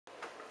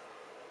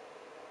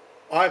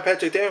I'm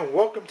Patrick Dan and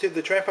welcome to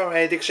the Transformer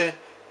Addiction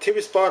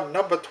TV spot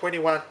number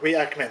 21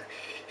 Reactment.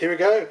 Here we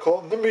go,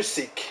 call the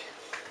music.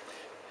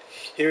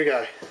 Here we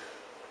go.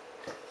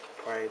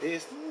 Play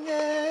this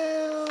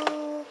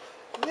now.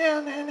 Now.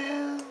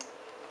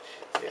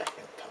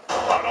 Reactment time.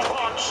 Final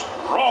punch,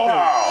 roll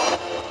out.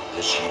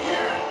 This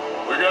year,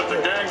 we got the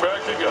gang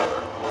back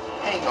together.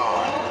 Hang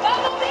on.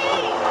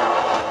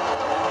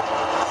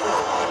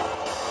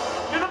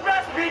 You're the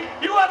best, Pete.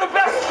 You are the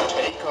best.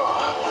 Take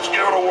off. Let's give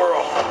it a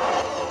whirl.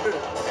 And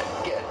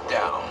get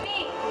down.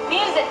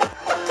 Music.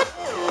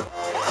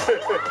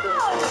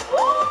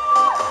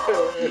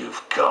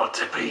 You've got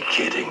to be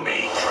kidding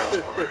me.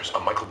 Transformers, a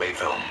Michael Bay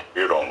film.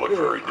 You don't look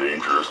very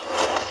dangerous.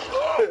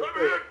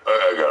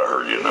 I gotta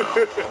hurt you now.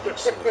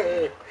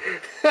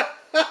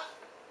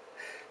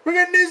 We're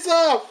getting this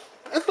off.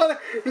 That's funny.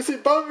 We see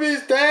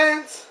Bumblebee's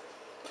dance.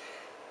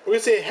 We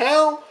see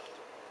Hal.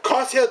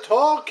 Cassia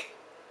talk.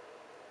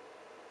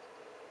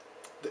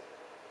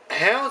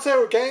 Hal said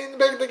we're getting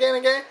back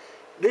again.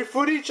 New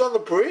footage on the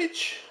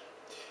bridge.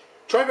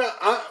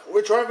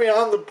 We're driving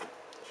on the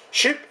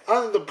ship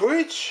on the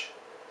bridge.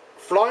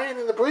 Flying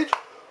in the bridge.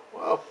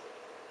 Wow.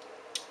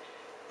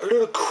 A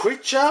little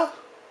creature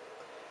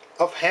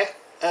of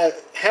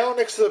Hal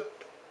next to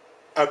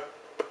a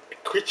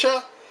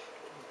creature.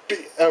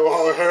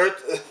 I heard.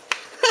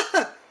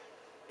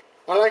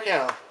 I like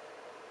Hal.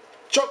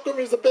 Joel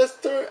Goodman is the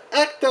best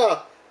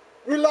actor.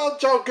 We love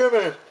Joel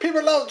Goodman.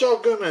 People love Joel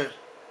Goodman.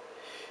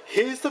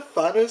 He's the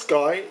funniest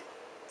guy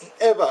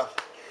ever.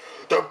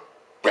 The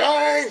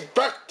bang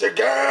back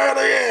together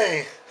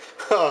again.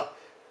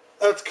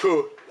 That's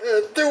cool.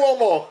 Do one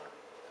more.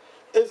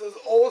 This is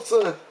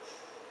awesome.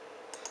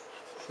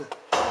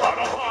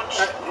 Final punch,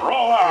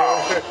 roll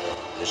out.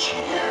 This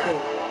year,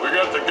 We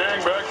got the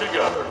gang back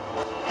together.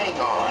 hang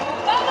on.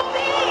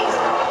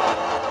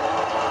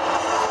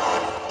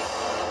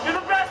 You're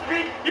the best,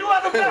 Pete. You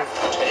are the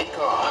best. Take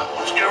off.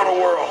 Let's give it a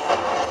whirl.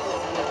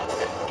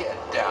 And get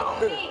down.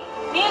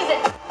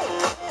 Music.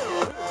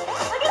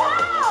 Look at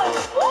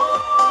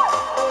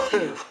that!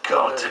 You've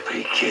got to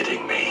be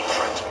kidding me.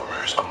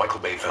 Transformers, a Michael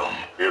Bay film.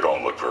 You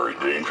don't look very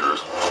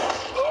dangerous.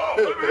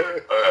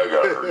 I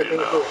gotta hurt you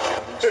now.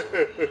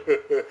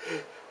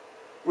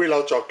 We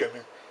love Joel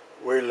Goodman.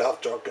 We love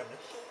Joel Goodman.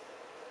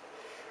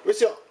 We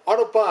see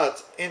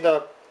Autobots in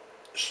the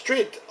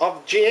street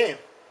of GM.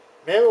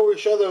 Remember we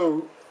showed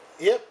the...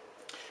 Yep.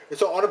 We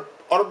saw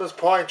Optimus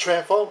Prime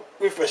transform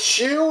with a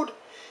shield.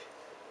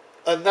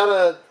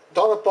 Another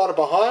Autobot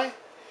behind.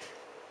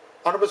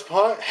 Optimus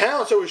Prime.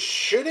 Hal, so we're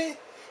shooting.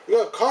 We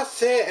got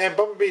Crosshair and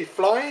Bumblebee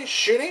flying,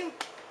 shooting.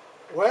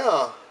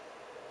 Wow.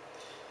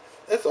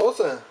 That's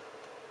awesome.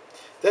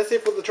 That's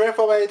it for the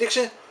Transformer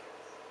Addiction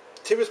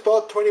TV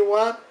spot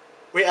 21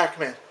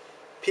 Reactment.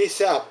 Peace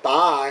out.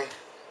 Bye.